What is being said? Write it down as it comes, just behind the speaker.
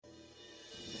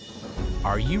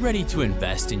Are you ready to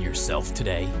invest in yourself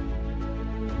today?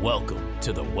 Welcome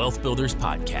to the Wealth Builders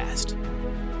Podcast,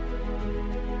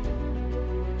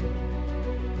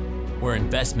 where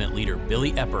investment leader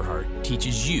Billy Epperhart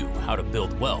teaches you how to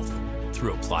build wealth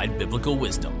through applied biblical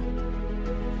wisdom.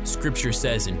 Scripture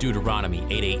says in Deuteronomy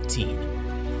 8:18,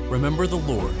 "Remember the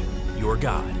Lord, your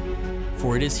God,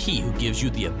 for it is He who gives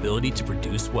you the ability to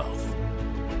produce wealth."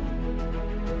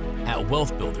 At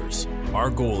Wealth Builders, our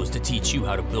goal is to teach you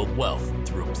how to build wealth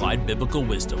through applied biblical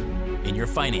wisdom in your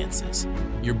finances,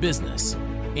 your business,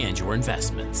 and your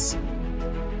investments.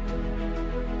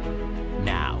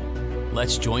 Now,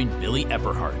 let's join Billy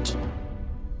Epperhart.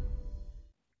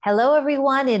 Hello,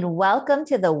 everyone, and welcome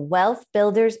to the Wealth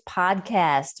Builders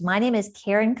Podcast. My name is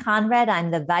Karen Conrad.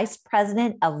 I'm the Vice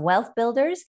President of Wealth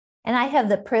Builders, and I have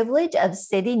the privilege of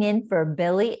sitting in for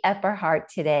Billy Epperhart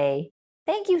today.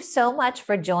 Thank you so much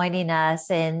for joining us.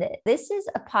 And this is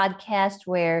a podcast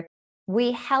where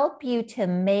we help you to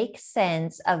make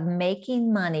sense of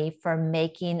making money for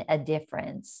making a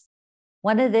difference.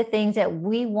 One of the things that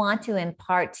we want to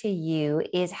impart to you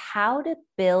is how to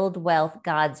build wealth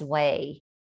God's way.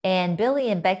 And Billy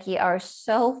and Becky are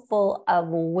so full of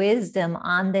wisdom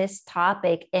on this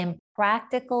topic and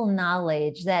practical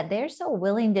knowledge that they're so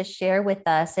willing to share with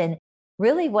us. And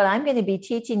really what I'm going to be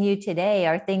teaching you today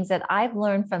are things that I've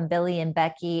learned from Billy and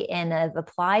Becky and have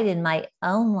applied in my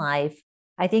own life.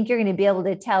 I think you're going to be able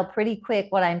to tell pretty quick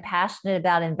what I'm passionate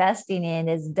about investing in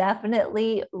is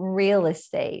definitely real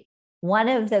estate. One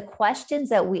of the questions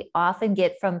that we often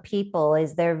get from people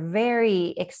is they're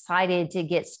very excited to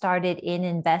get started in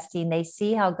investing. They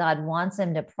see how God wants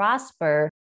them to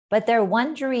prosper, but they're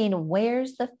wondering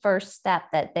where's the first step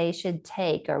that they should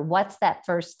take, or what's that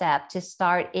first step to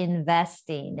start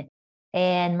investing?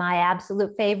 And my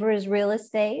absolute favorite is real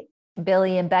estate.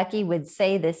 Billy and Becky would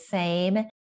say the same,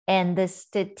 and the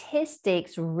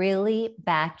statistics really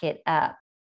back it up.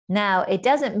 Now, it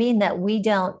doesn't mean that we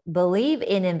don't believe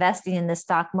in investing in the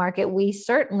stock market. We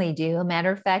certainly do. A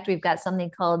matter of fact, we've got something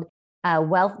called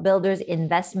Wealth Builders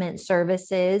Investment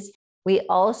Services. We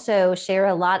also share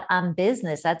a lot on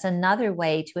business. That's another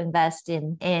way to invest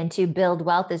in and to build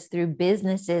wealth is through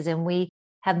businesses. And we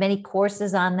have many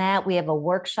courses on that. We have a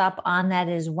workshop on that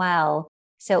as well.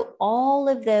 So all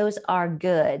of those are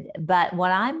good. But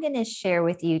what I'm going to share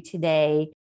with you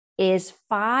today is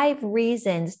 5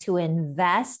 reasons to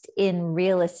invest in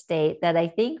real estate that I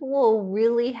think will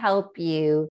really help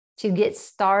you to get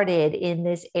started in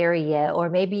this area. Or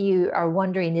maybe you are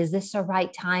wondering, is this the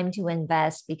right time to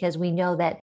invest? Because we know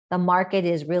that the market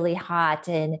is really hot.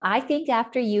 And I think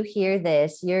after you hear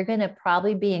this, you're going to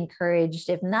probably be encouraged,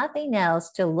 if nothing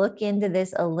else, to look into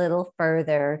this a little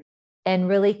further and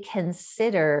really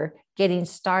consider getting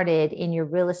started in your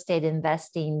real estate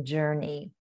investing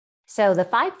journey. So the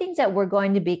 5 things that we're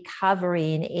going to be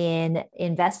covering in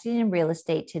investing in real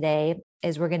estate today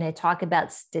is we're going to talk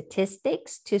about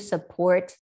statistics to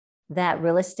support that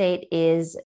real estate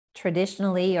is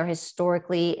traditionally or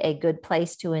historically a good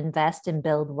place to invest and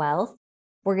build wealth.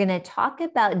 We're going to talk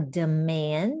about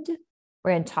demand.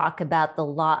 We're going to talk about the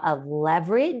law of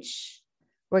leverage.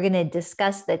 We're going to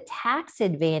discuss the tax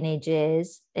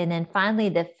advantages. And then finally,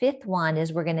 the 5th one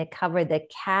is we're going to cover the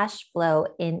cash flow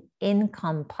and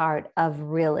income part of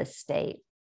real estate.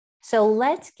 So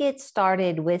let's get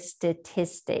started with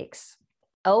statistics.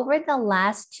 Over the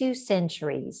last 2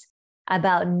 centuries,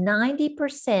 about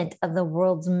 90% of the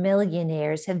world's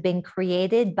millionaires have been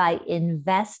created by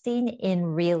investing in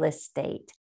real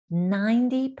estate.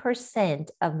 90%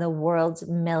 of the world's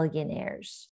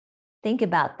millionaires. Think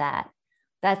about that.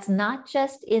 That's not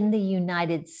just in the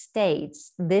United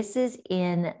States. This is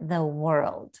in the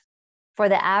world. For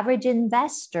the average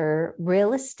investor,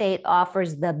 real estate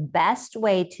offers the best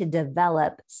way to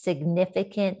develop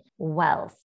significant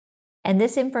wealth. And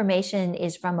this information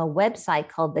is from a website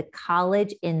called The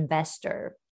College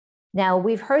Investor. Now,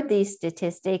 we've heard these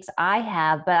statistics, I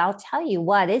have, but I'll tell you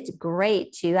what, it's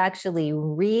great to actually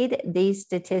read these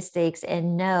statistics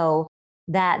and know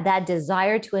that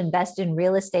desire to invest in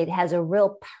real estate has a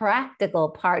real practical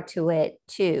part to it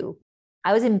too.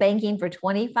 I was in banking for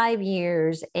 25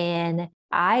 years and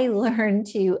I learned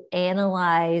to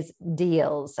analyze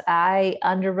deals. I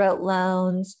underwrote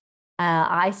loans.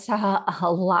 I saw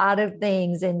a lot of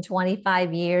things in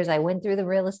 25 years. I went through the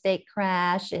real estate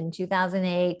crash in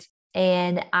 2008,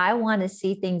 and I want to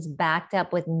see things backed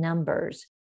up with numbers.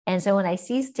 And so when I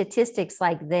see statistics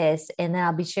like this, and then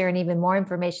I'll be sharing even more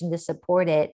information to support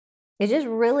it, it just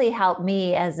really helped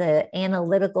me as an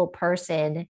analytical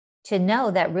person to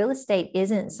know that real estate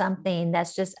isn't something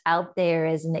that's just out there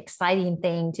as an exciting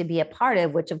thing to be a part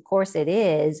of, which of course it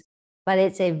is, but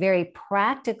it's a very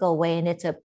practical way, and it's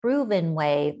a proven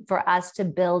way for us to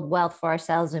build wealth for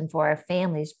ourselves and for our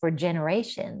families for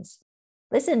generations.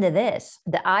 Listen to this.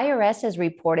 The IRS has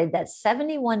reported that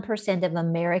 71% of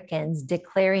Americans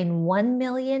declaring 1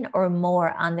 million or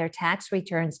more on their tax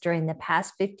returns during the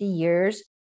past 50 years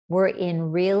were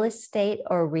in real estate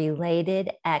or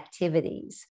related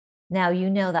activities. Now, you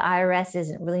know, the IRS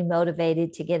isn't really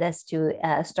motivated to get us to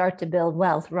start to build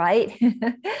wealth, right?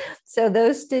 So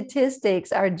those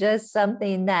statistics are just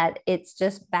something that it's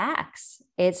just facts.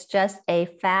 It's just a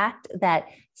fact that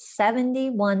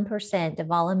 71%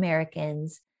 of all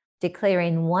Americans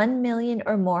declaring 1 million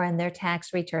or more in their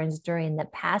tax returns during the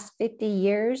past 50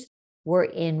 years were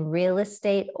in real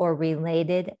estate or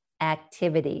related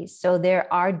activities. So there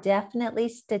are definitely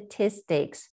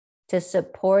statistics to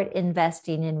support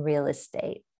investing in real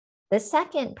estate. The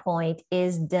second point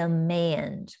is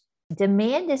demand.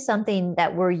 Demand is something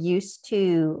that we're used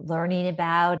to learning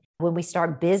about. When we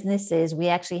start businesses, we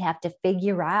actually have to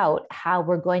figure out how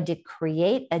we're going to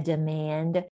create a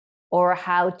demand or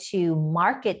how to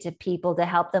market to people to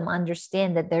help them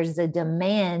understand that there's a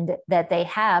demand that they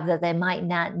have that they might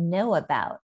not know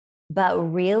about. But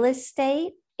real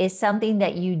estate is something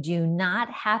that you do not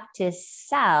have to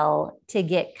sell to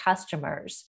get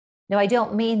customers. Now, I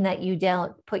don't mean that you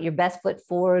don't put your best foot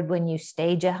forward when you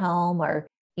stage a home or,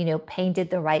 paint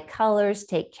it the right colors,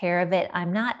 take care of it.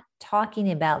 I'm not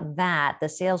talking about that, the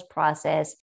sales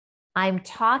process. I'm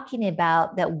talking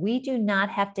about that we do not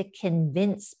have to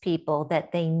convince people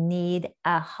that they need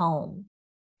a home.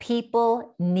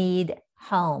 People need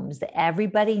homes.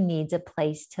 Everybody needs a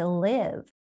place to live.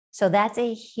 So that's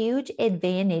a huge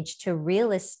advantage to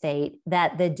real estate,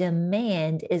 that the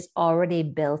demand is already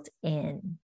built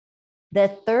in. The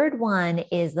third one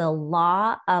is the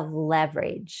law of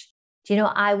leverage.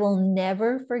 I will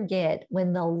never forget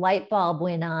when the light bulb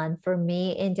went on for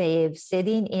me and Dave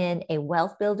sitting in a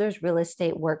Wealth Builders real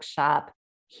estate workshop,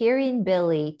 hearing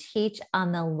Billy teach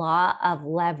on the law of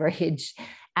leverage.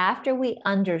 After we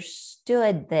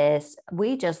understood this,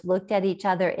 we just looked at each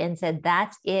other and said,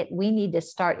 that's it. We need to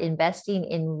start investing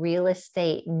in real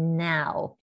estate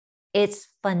now. It's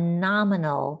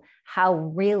phenomenal how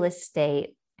real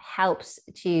estate helps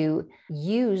to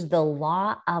use the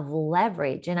law of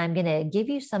leverage. And I'm going to give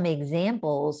you some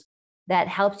examples that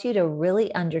helps you to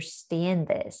really understand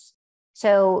this.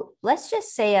 So let's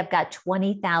just say I've got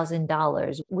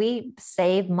 $20,000. We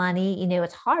save money.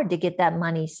 It's hard to get that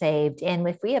money saved. And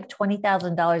if we have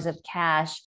 $20,000 of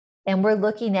cash and we're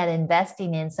looking at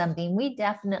investing in something, we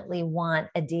definitely want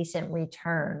a decent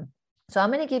return. So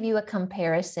I'm going to give you a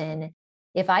comparison.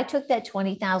 If I took that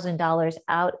 $20,000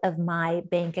 out of my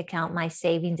bank account, my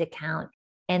savings account,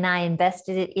 and I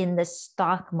invested it in the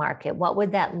stock market, what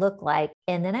would that look like?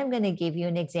 And then I'm going to give you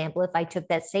an example. If I took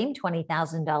that same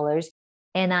 $20,000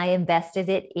 and I invested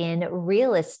it in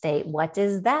real estate, what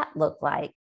does that look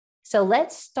like? So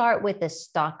let's start with the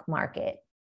stock market.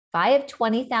 If I have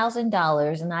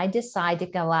 $20,000 and I decide to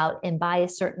go out and buy a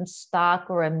certain stock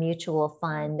or a mutual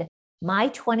fund, my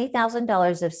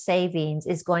 $20,000 of savings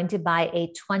is going to buy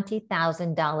a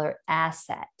 $20,000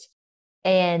 asset.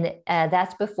 And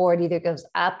that's before it either goes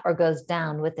up or goes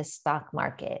down with the stock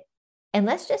market. And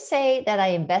let's just say that I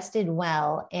invested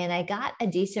well and I got a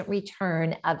decent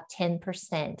return of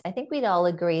 10%. I think we'd all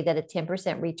agree that a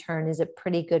 10% return is a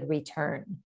pretty good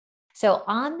return. So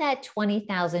on that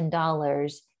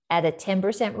 $20,000 at a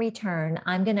 10% return,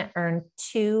 I'm going to earn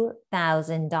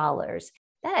 $2,000.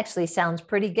 That actually sounds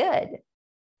pretty good.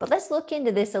 But let's look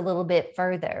into this a little bit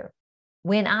further.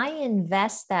 When I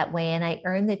invest that way and I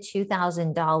earn the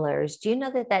 $2,000, do you know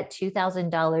that that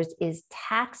 $2,000 is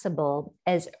taxable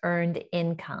as earned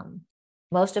income?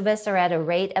 Most of us are at a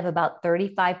rate of about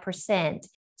 35%.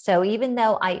 So even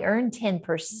though I earn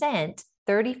 10%,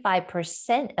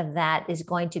 35% of that is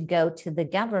going to go to the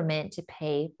government to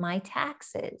pay my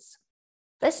taxes.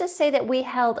 Let's just say that we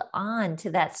held on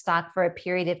to that stock for a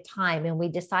period of time and we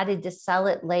decided to sell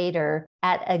it later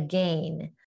at a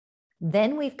gain.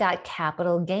 Then we've got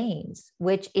capital gains,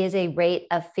 which is a rate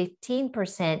of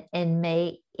 15% and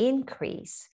may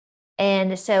increase.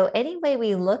 And so any way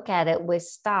we look at it with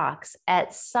stocks,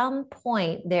 at some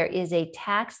point there is a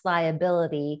tax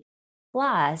liability,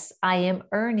 plus I am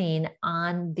earning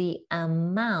on the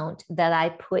amount that I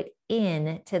put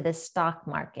into the stock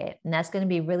market. And that's going to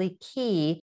be really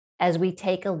key as we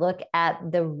take a look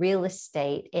at the real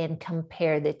estate and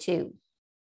compare the two.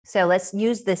 So let's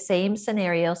use the same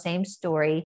scenario, same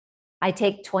story. I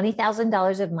take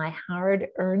 $20,000 of my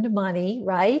hard-earned money,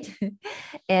 right?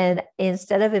 And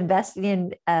instead of investing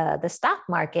in the stock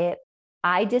market,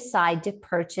 I decide to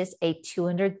purchase a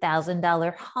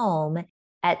 $200,000 home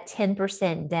at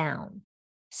 10% down.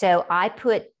 So I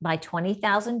put my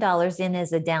 $20,000 in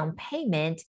as a down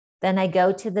payment. Then I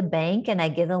go to the bank and I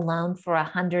get a loan for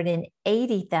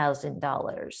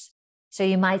 $180,000. So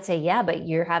you might say, yeah, but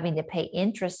you're having to pay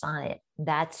interest on it.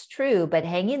 That's true. But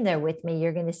hang in there with me.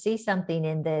 You're going to see something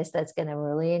in this that's going to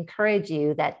really encourage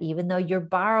you that even though you're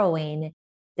borrowing,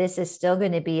 this is still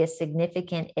going to be a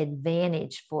significant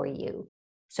advantage for you.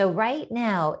 So right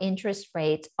now, interest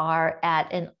rates are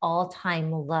at an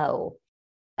all-time low.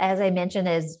 As I mentioned,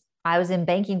 as I was in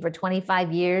banking for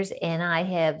 25 years and I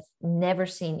have never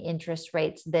seen interest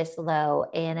rates this low,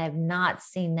 and I've not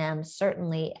seen them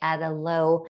certainly at a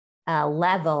low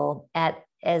level at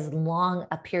as long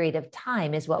a period of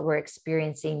time as what we're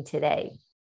experiencing today.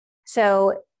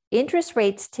 So interest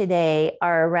rates today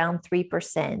are around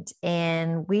 3%,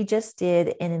 and we just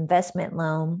did an investment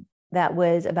loan that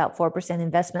was about 4%.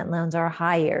 Investment loans are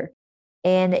higher.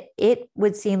 And it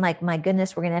would seem like, my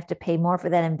goodness, we're going to have to pay more for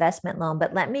that investment loan.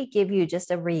 But let me give you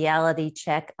just a reality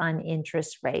check on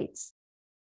interest rates.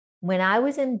 When I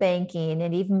was in banking,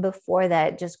 and even before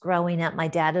that, just growing up, my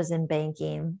dad was in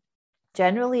banking.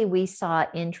 Generally, we saw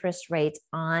interest rates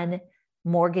on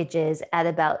mortgages at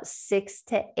about 6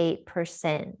 to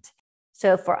 8%.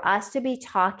 So for us to be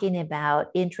talking about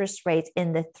interest rates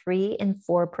in the 3 and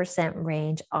 4%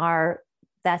 range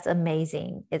that's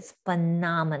amazing. It's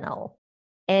phenomenal.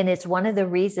 And it's one of the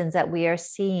reasons that we are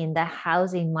seeing the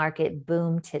housing market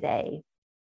boom today.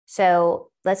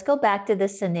 So let's go back to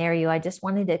this scenario. I just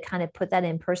wanted to kind of put that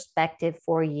in perspective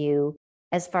for you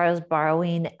as far as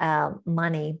borrowing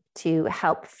money to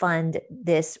help fund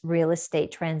this real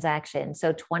estate transaction.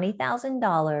 So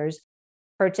 $20,000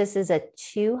 purchases a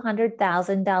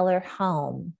 $200,000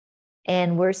 home.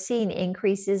 And we're seeing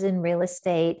increases in real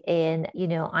estate. And,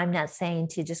 I'm not saying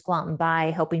to just go out and buy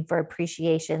hoping for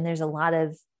appreciation. There's a lot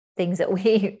of things that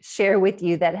we share with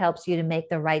you that helps you to make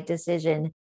the right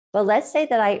decision. But let's say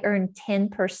that I earn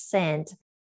 10%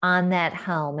 on that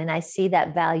home and I see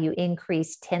that value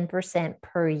increase 10%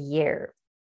 per year.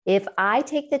 If I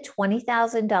take the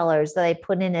 $20,000 that I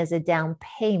put in as a down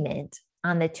payment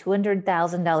on the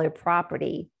 $200,000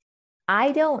 property,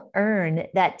 I don't earn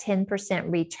that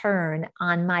 10% return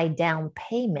on my down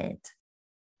payment.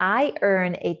 I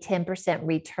earn a 10%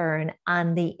 return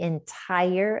on the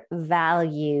entire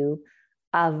value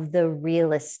of the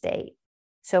real estate.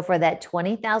 So for that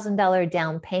 $20,000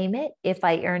 down payment, if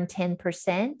I earn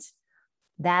 10%,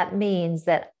 that means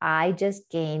that I just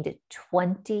gained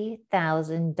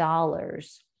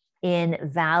 $20,000 in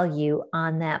value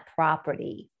on that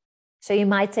property. So you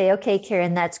might say, okay,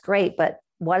 Karen, that's great, but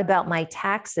what about my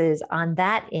taxes on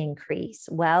that increase?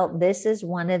 Well, this is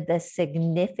one of the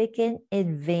significant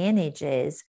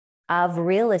advantages of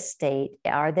real estate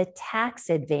are the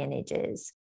tax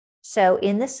advantages. So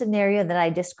in the scenario that I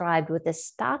described with the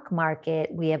stock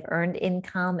market, we have earned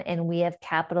income and we have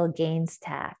capital gains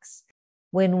tax.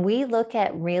 When we look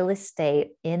at real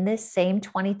estate in this same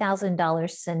 $20,000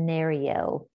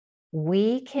 scenario,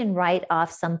 we can write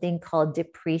off something called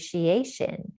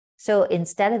depreciation. So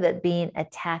instead of it being a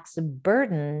tax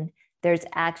burden, there's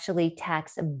actually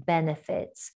tax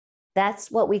benefits. That's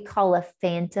what we call a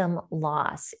phantom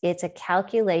loss. It's a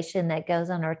calculation that goes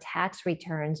on our tax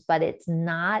returns, but it's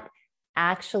not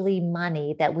actually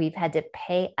money that we've had to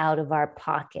pay out of our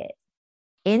pocket.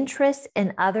 Interest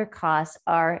and other costs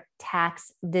are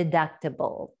tax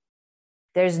deductible.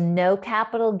 There's no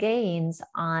capital gains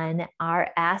on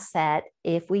our asset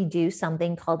if we do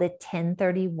something called a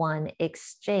 1031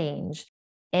 exchange.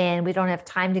 And we don't have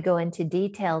time to go into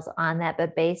details on that,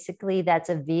 but basically that's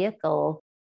a vehicle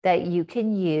that you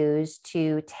can use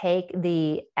to take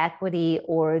the equity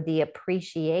or the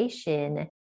appreciation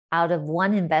out of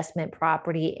one investment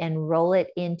property and roll it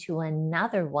into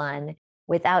another one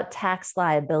without tax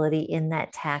liability in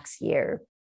that tax year.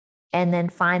 And then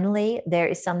finally, there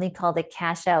is something called a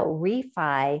cash out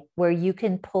refi, where you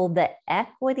can pull the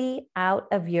equity out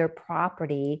of your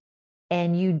property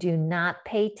and you do not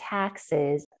pay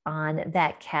taxes on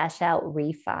that cash out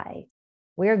refi.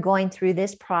 We're going through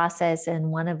this process in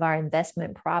one of our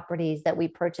investment properties that we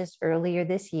purchased earlier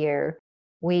this year.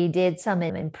 We did some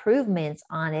improvements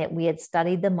on it. We had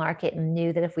studied the market and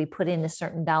knew that if we put in a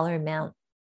certain dollar amount,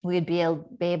 we'd be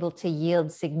able to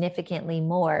yield significantly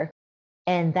more.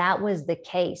 And that was the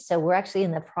case. So we're actually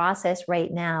in the process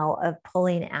right now of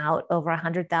pulling out over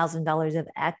 $100,000 of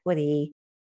equity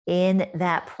in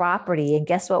that property. And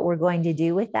guess what we're going to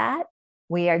do with that?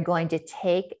 We are going to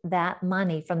take that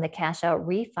money from the cash out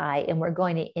refi and we're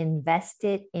going to invest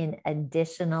it in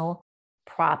additional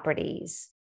properties.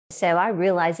 So I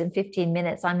realize in 15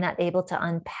 minutes, I'm not able to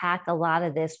unpack a lot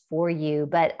of this for you,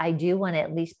 but I do want to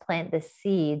at least plant the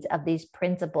seeds of these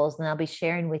principles. And I'll be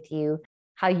sharing with you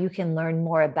how you can learn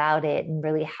more about it and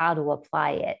really how to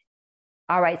apply it.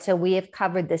 All right. So we have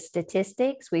covered the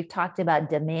statistics. We've talked about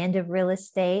demand of real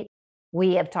estate.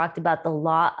 We have talked about the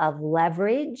law of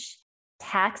leverage,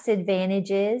 tax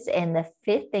advantages. And the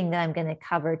fifth thing that I'm going to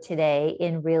cover today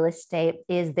in real estate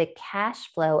is the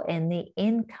cash flow and the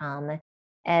income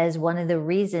as one of the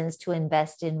reasons to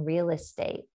invest in real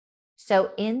estate.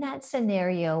 So in that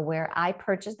scenario where I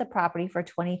purchased the property for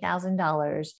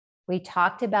 $20,000, we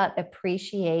talked about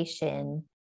appreciation.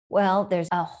 Well, there's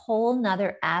a whole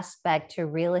nother aspect to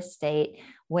real estate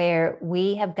where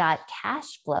we have got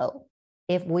cash flow.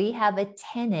 If we have a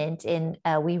tenant and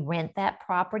we rent that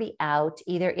property out,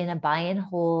 either in a buy and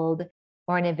hold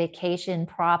or in a vacation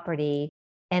property,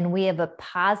 and we have a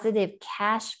positive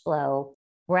cash flow,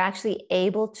 we're actually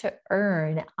able to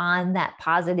earn on that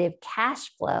positive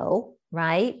cash flow,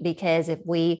 right? Because if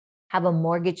we have a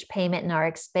mortgage payment and our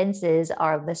expenses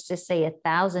are, let's just say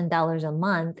 $1,000 a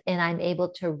month, and I'm able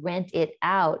to rent it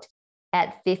out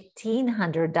at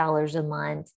 $1,500 a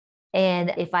month.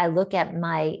 And if I look at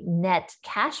my net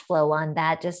cash flow on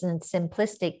that, just in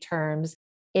simplistic terms,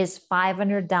 is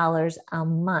 $500 a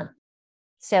month.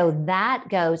 So that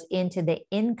goes into the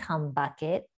income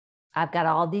bucket. I've got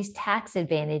all these tax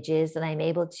advantages and I'm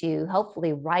able to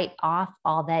hopefully write off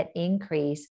all that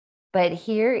increase. But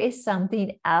here is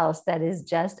something else that is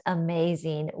just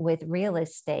amazing with real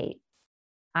estate.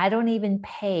 I don't even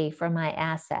pay for my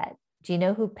asset. Do you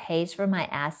know who pays for my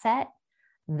asset?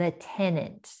 The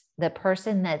tenant, the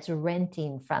person that's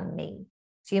renting from me.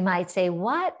 So you might say,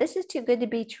 what? This is too good to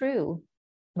be true.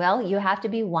 Well, you have to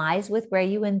be wise with where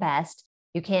you invest.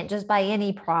 You can't just buy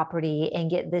any property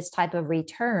and get this type of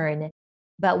return.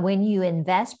 But when you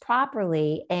invest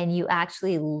properly and you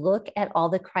actually look at all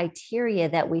the criteria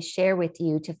that we share with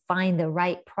you to find the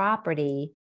right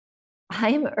property,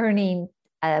 I'm earning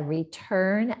a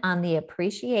return on the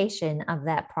appreciation of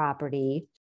that property.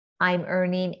 I'm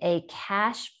earning a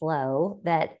cash flow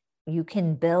that you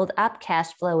can build up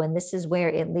cash flow. And this is where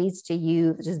it leads to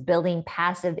you just building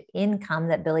passive income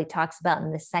that Billy talks about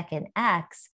in the second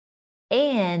X.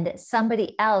 And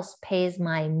somebody else pays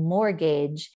my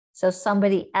mortgage. So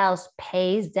somebody else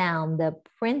pays down the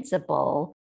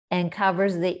principal and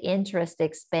covers the interest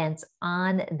expense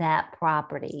on that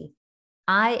property.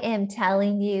 I am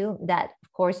telling you that,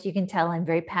 of course, you can tell I'm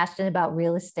very passionate about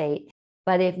real estate.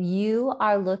 But if you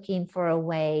are looking for a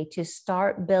way to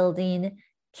start building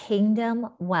kingdom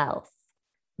wealth,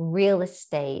 real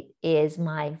estate is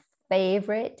my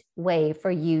favorite way for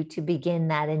you to begin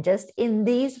that. And just in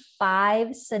these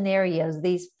 5 scenarios,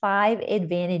 these 5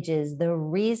 advantages, the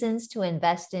reasons to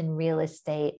invest in real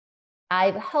estate,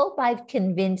 I hope I've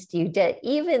convinced you to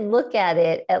even look at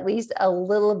it at least a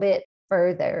little bit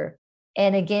further.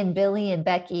 And again, Billy and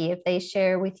Becky, if they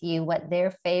share with you what their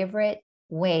favorite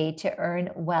way to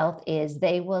earn wealth is,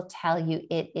 they will tell you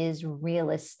it is real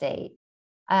estate.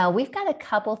 We've got a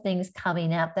couple things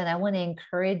coming up that I want to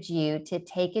encourage you to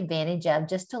take advantage of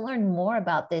just to learn more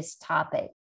about this topic.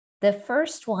 The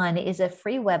first one is a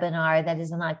free webinar that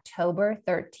is on October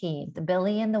 13th.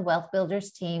 Billy and the Wealth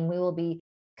Builders team, we will be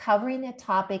covering a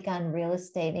topic on real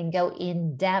estate and go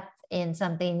in depth in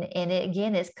something. And it,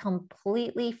 again, is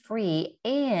completely free.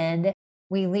 And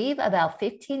we leave about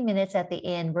 15 minutes at the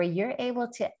end where you're able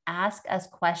to ask us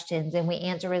questions and we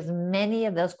answer as many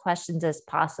of those questions as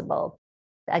possible.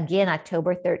 Again,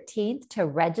 October 13th, to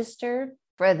register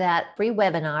for that free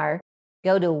webinar,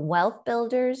 go to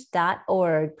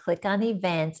wealthbuilders.org, click on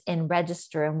events and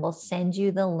register, and we'll send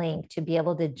you the link to be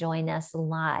able to join us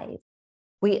live.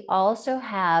 We also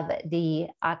have the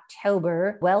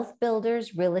October Wealth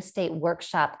Builders Real Estate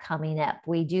Workshop coming up.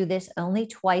 We do this only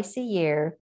twice a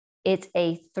year. It's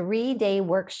a 3-day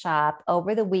workshop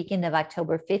over the weekend of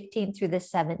October 15th through the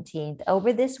 17th.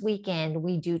 Over this weekend,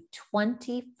 we do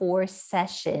 24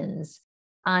 sessions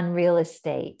on real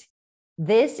estate.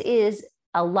 This is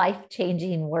a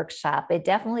life-changing workshop. It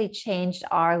definitely changed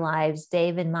our lives.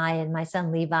 Dave and my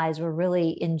son Levi's were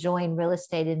really enjoying real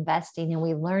estate investing, and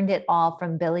we learned it all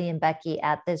from Billy and Becky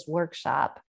at this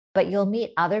workshop. But you'll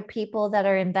meet other people that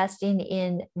are investing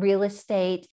in real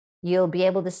estate. You'll be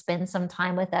able to spend some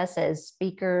time with us as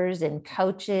speakers and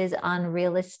coaches on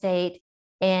real estate.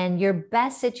 And your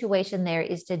best situation there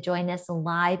is to join us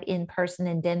live in person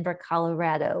in Denver,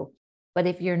 Colorado. But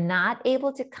if you're not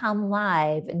able to come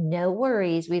live, no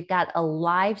worries. We've got a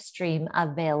live stream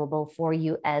available for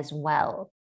you as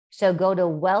well. So go to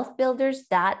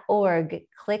wealthbuilders.org,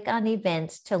 click on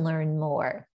events to learn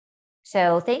more.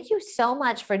 So thank you so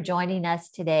much for joining us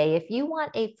today. If you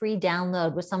want a free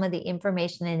download with some of the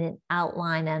information in an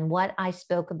outline on what I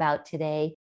spoke about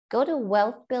today, go to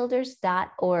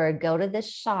wealthbuilders.org, go to the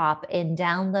shop and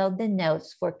download the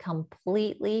notes for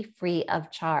completely free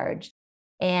of charge.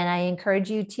 And I encourage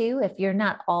you to, if you're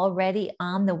not already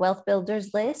on the Wealth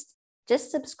Builders list, just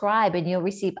subscribe and you'll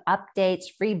receive updates,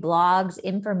 free blogs,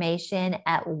 information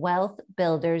at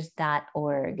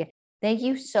wealthbuilders.org. Thank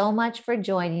you so much for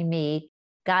joining me.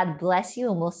 God bless you,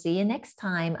 and we'll see you next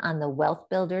time on the Wealth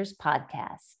Builders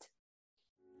podcast.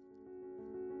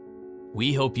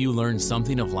 We hope you learned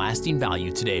something of lasting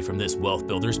value today from this Wealth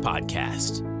Builders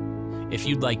podcast. If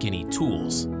you'd like any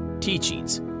tools,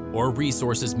 teachings, or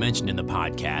resources mentioned in the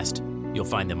podcast, you'll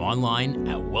find them online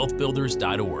at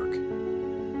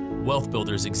wealthbuilders.org. Wealth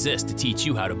Builders exists to teach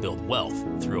you how to build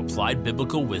wealth through applied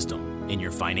biblical wisdom in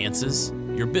your finances,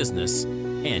 your business,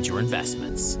 and your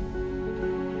investments.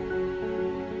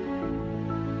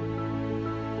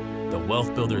 The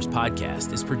Wealth Builders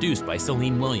podcast is produced by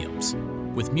Celine Williams,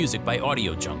 with music by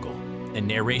Audio Jungle and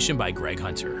narration by Greg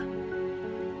Hunter.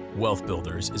 Wealth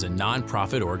Builders is a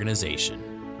nonprofit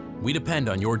organization. We depend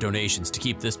on your donations to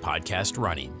keep this podcast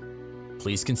running.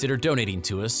 Please consider donating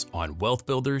to us on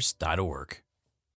wealthbuilders.org.